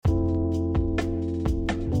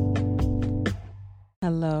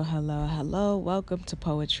Hello, hello, hello. Welcome to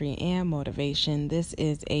Poetry and Motivation. This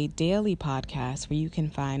is a daily podcast where you can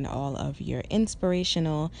find all of your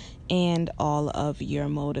inspirational and all of your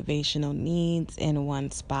motivational needs in one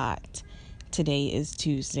spot. Today is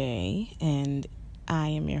Tuesday, and I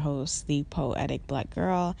am your host, the Poetic Black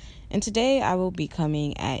Girl. And today I will be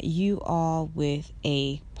coming at you all with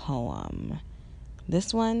a poem.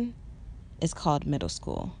 This one is called Middle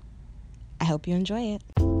School. I hope you enjoy it.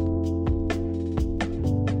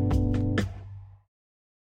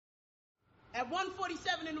 At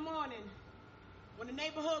 1:47 in the morning, when the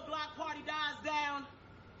neighborhood block party dies down,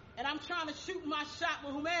 and I'm trying to shoot my shot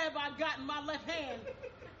with whomever I got in my left hand,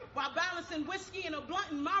 while balancing whiskey and a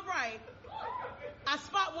blunt in my right, I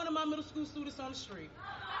spot one of my middle school students on the street.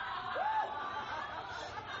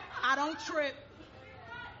 I don't trip.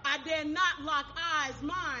 I dare not lock eyes.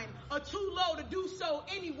 Mine are too low to do so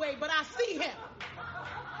anyway, but I see him.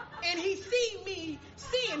 And he see me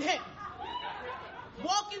seeing him.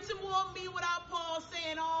 Walking toward me without pause,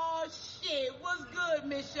 saying, "Oh shit, what's good,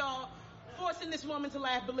 Miss Shaw?" Forcing this woman to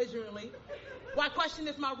laugh belligerently. Why question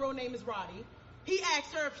if my real name is Roddy? He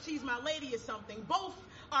asks her if she's my lady or something. Both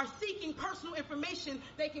are seeking personal information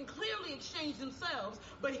they can clearly exchange themselves,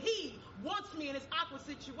 but he wants me in this awkward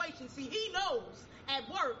situation. See, he knows at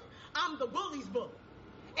work I'm the bully's bully,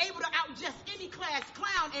 able to outjust any class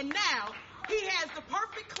clown, and now he has the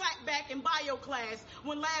perfect clapback in bio class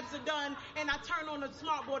when labs are done and I turn on the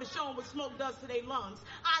smartboard to show him what smoke does to their lungs.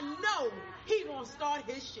 I know he gonna start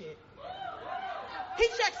his shit. He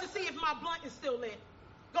checks to see if my blunt is still lit.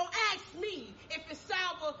 Gonna ask me if it's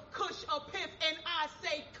sour, kush, or piff, and I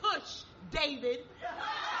say kush, David.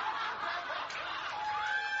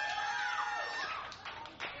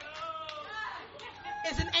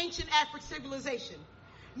 Is an ancient African civilization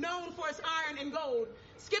known for its iron and gold.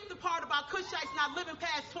 Skip the part about Kushites not living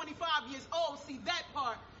past 25 years old. See, that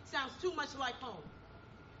part sounds too much like home.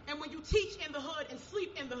 And when you teach in the hood and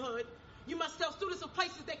sleep in the hood, you must tell students of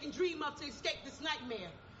places they can dream of to escape this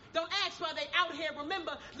nightmare. Don't ask why they out here.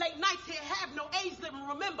 Remember, late nights here have no age limit.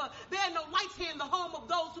 Remember, there are no lights here in the home of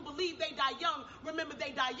those who believe they die young. Remember,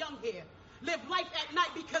 they die young here. Live life at night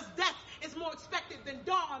because death is more expected than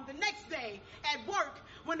dawn. The next day at work,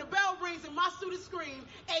 when the bell rings and my students scream,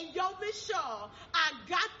 "Hey, yo, Miss Shaw, I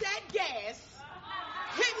got that gas.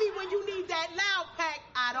 Hit me when you need that loud pack."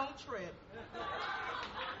 I don't trip.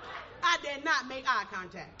 I dare not make eye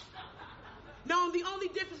contact. Knowing the only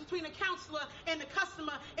difference between a counselor and a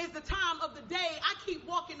customer is the time of the day, I keep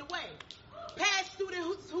walking away. Past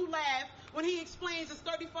students who laugh when he explains it's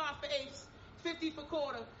 35 for eighths, 50 for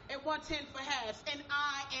quarter, and 110 for halves, and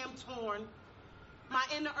I am torn. My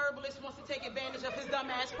inner herbalist wants to take advantage of his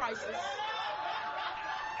dumbass prices.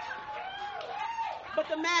 But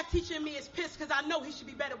the math teacher in me is pissed because I know he should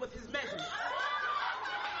be better with his measurements.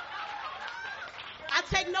 I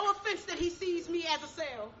take no offense that he sees me as a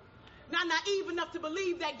sale. Not naive enough to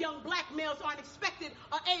believe that young black males aren't expected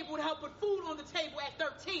or able to help put food on the table at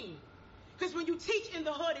 13. Because when you teach in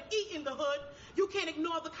the hood and eat in the hood, you can't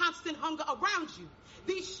ignore the constant hunger around you.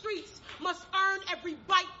 These streets must earn every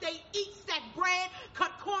bite they eat, stack bread,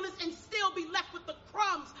 cut corners, and still be left with the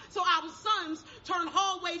crumbs. So our sons turn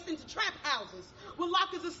hallways into trap houses with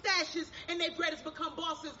lockers of stashes, and their bread has become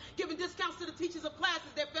bosses, giving discounts to the teachers of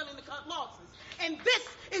classes they're failing to cut losses. And this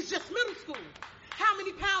is just middle school. How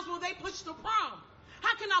many pounds will they push to prom?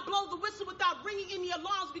 How can I blow the whistle without ringing any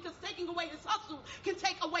alarms, because taking away his hustle can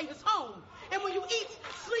take away his home? And when you eat,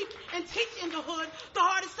 sleep, and teach in the hood, the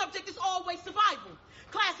hardest subject is always survival.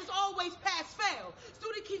 Class is always pass-fail.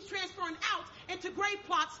 Student keeps transferring out into grade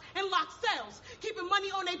plots and locked cells, keeping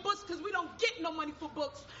money on their books because we don't get no money for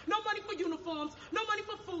books, no money for uniforms, no money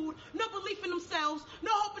for food, no belief in themselves,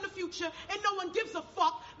 no hope in the future, and no one gives a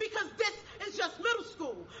fuck because this is just middle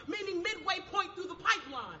school, meaning midway point through the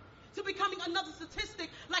pipeline to becoming another statistic,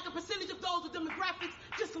 like a percentage of those with demographics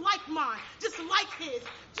just like mine, just like his,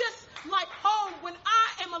 just like home when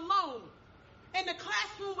I am alone in the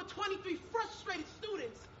classroom with 23 frustrated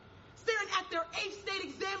students staring at their 8th state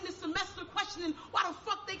exam this semester, questioning why the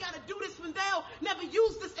fuck they gotta do this when they'll never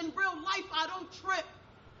use this in real life. I don't trip.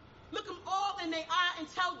 Look them all in their eye and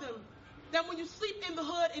tell them that when you sleep in the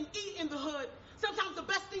hood and eat in the hood, sometimes the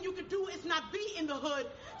best thing you can do is not be in the hood.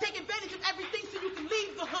 Take advantage of everything so you can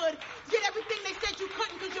leave the hood. Get everything they said you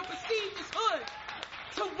couldn't because you're perceived as hood.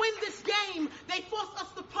 To win this game, they force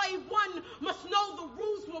us to play one, must know the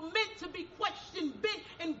rules were meant to be questioned, bent,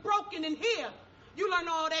 and broken. And here, you learn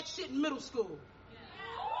all that shit in middle school.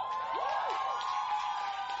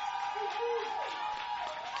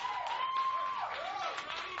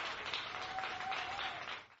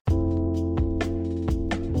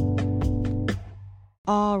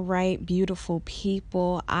 All right, beautiful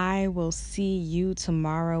people. I will see you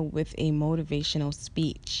tomorrow with a motivational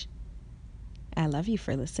speech. I love you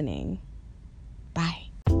for listening. Bye.